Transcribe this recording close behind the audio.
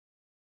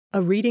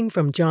A reading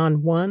from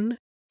John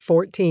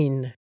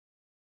 1:14.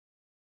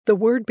 The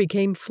Word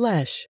became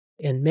flesh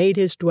and made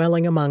his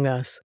dwelling among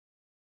us.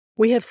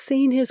 We have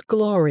seen his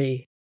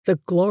glory, the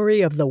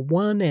glory of the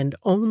one and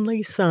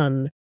only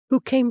Son,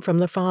 who came from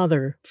the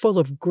Father, full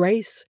of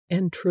grace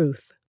and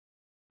truth.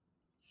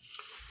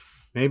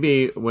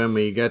 Maybe when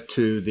we get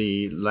to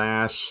the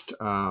last,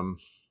 when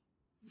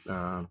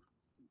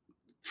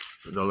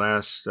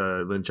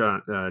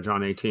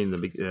John 18,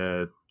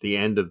 the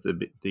end of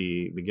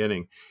the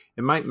beginning,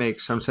 it might make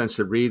some sense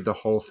to read the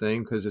whole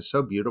thing because it's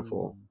so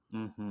beautiful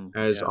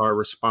as our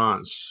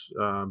response.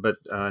 But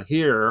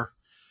here,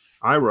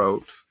 I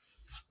wrote,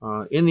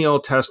 in the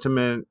Old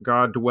Testament,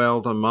 God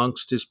dwelled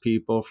amongst his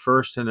people,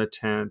 first in a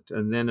tent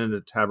and then in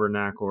a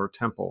tabernacle or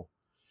temple.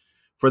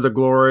 For the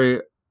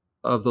glory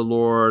of the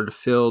Lord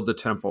filled the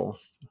temple.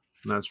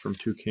 And that's from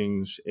 2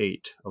 Kings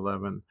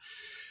 8:11.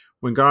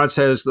 When God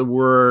says the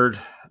Word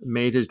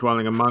made his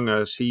dwelling among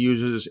us, he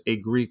uses a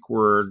Greek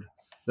word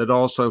that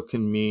also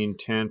can mean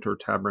tent or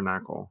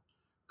tabernacle.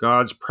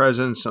 God's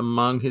presence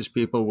among his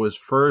people was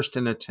first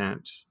in a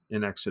tent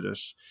in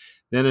Exodus,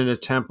 then in a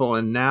temple,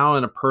 and now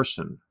in a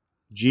person,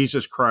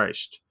 Jesus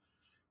Christ,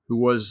 who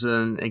was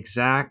an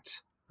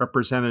exact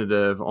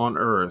representative on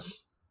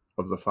earth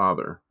of the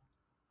Father.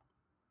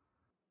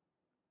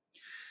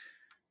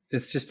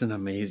 It's just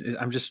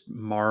I'm just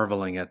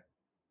marveling at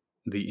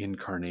the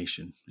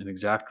incarnation, an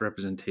exact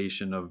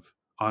representation of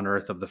on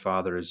earth of the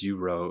Father, as you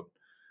wrote.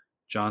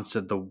 John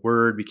said the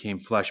Word became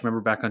flesh.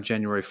 Remember back on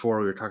January 4,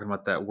 we were talking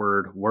about that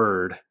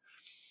word,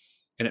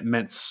 and it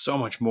meant so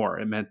much more.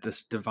 It meant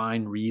this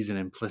divine reason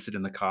implicit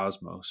in the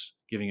cosmos,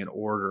 giving it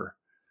order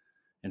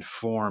and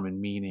form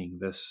and meaning,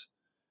 this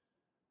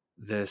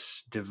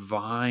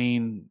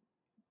divine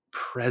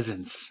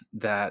presence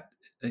that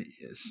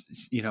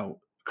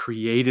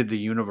created the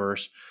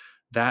universe,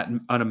 that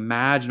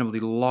unimaginably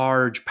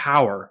large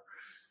power,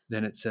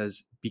 then it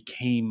says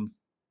became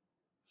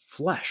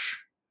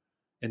flesh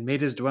and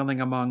made his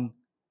dwelling among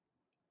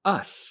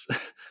us.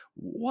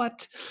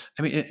 What?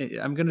 I mean,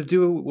 I'm going to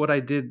do what I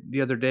did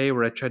the other day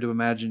where I tried to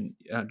imagine,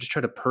 just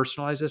try to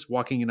personalize this,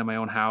 walking into my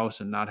own house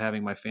and not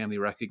having my family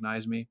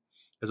recognize me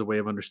as a way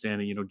of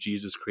understanding,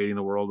 Jesus creating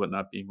the world, but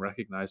not being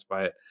recognized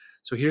by it.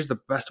 So here's the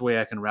best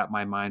way I can wrap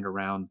my mind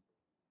around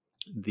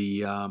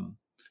the,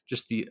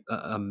 just the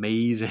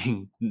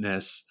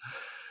amazingness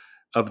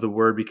of the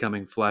Word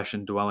becoming flesh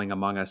and dwelling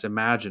among us.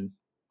 Imagine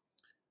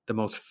the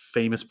most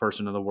famous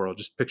person in the world.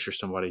 Just picture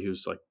somebody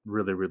who's like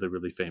really, really,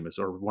 really famous,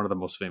 or one of the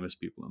most famous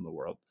people in the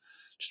world.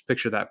 Just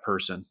picture that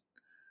person,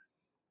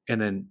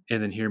 and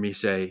then hear me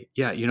say,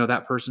 "Yeah,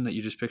 that person that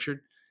you just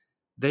pictured.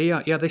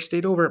 They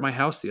stayed over at my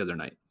house the other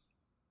night.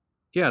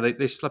 Yeah,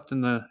 they slept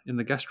in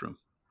the guest room.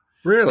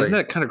 Really? Isn't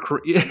that kind of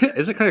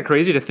isn't it kind of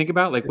crazy to think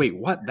about? Like, wait,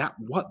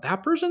 that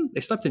person? They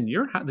slept in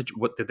your house?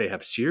 Did they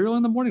have cereal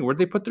in the morning? Where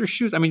did they put their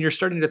shoes? I mean, you're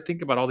starting to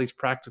think about all these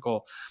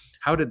practical.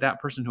 How did that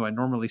person who I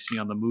normally see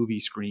on the movie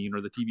screen or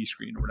the TV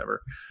screen or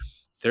whatever,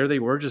 there they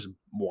were just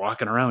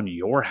walking around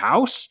your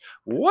house?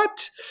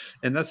 What?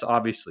 And that's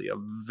obviously a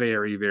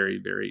very,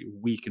 very, very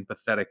weak and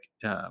pathetic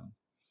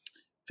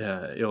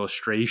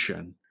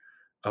illustration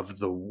of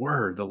the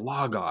Word, the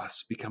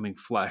Logos, becoming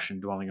flesh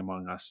and dwelling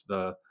among us,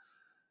 the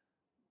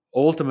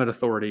ultimate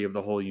authority of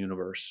the whole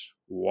universe,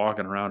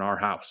 walking around our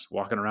house,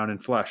 walking around in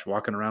flesh,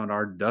 walking around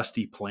our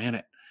dusty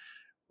planet.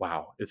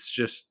 Wow, it's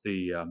just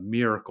the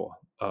miracle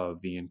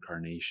of the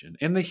incarnation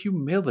and the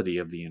humility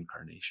of the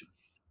incarnation.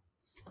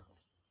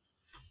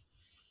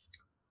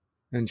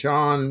 And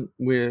John,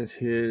 with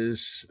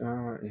his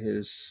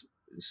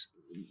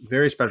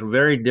very special,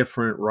 very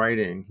different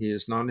writing, he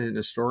is not an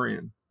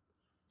historian;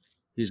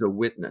 he's a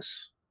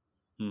witness.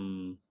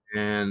 And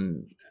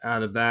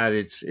out of that,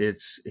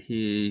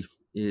 he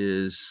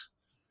is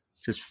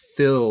just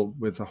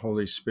filled with the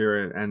Holy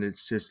Spirit, and it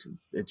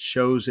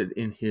shows it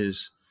in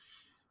his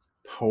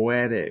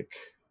poetic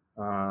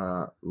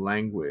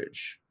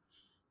language.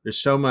 There's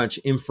so much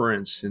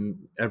inference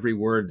in every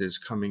word that's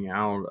coming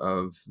out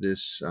of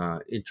this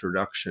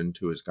introduction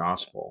to his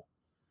gospel.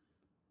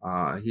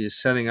 He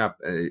is setting up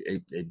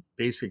a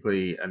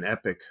basically an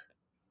epic.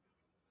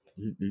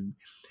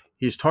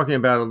 He's talking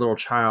about a little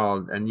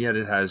child, and yet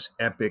it has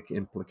epic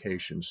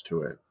implications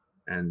to it,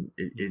 and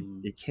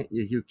you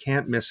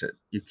can't miss it.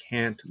 You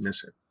can't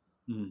miss it.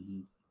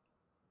 Mm-hmm.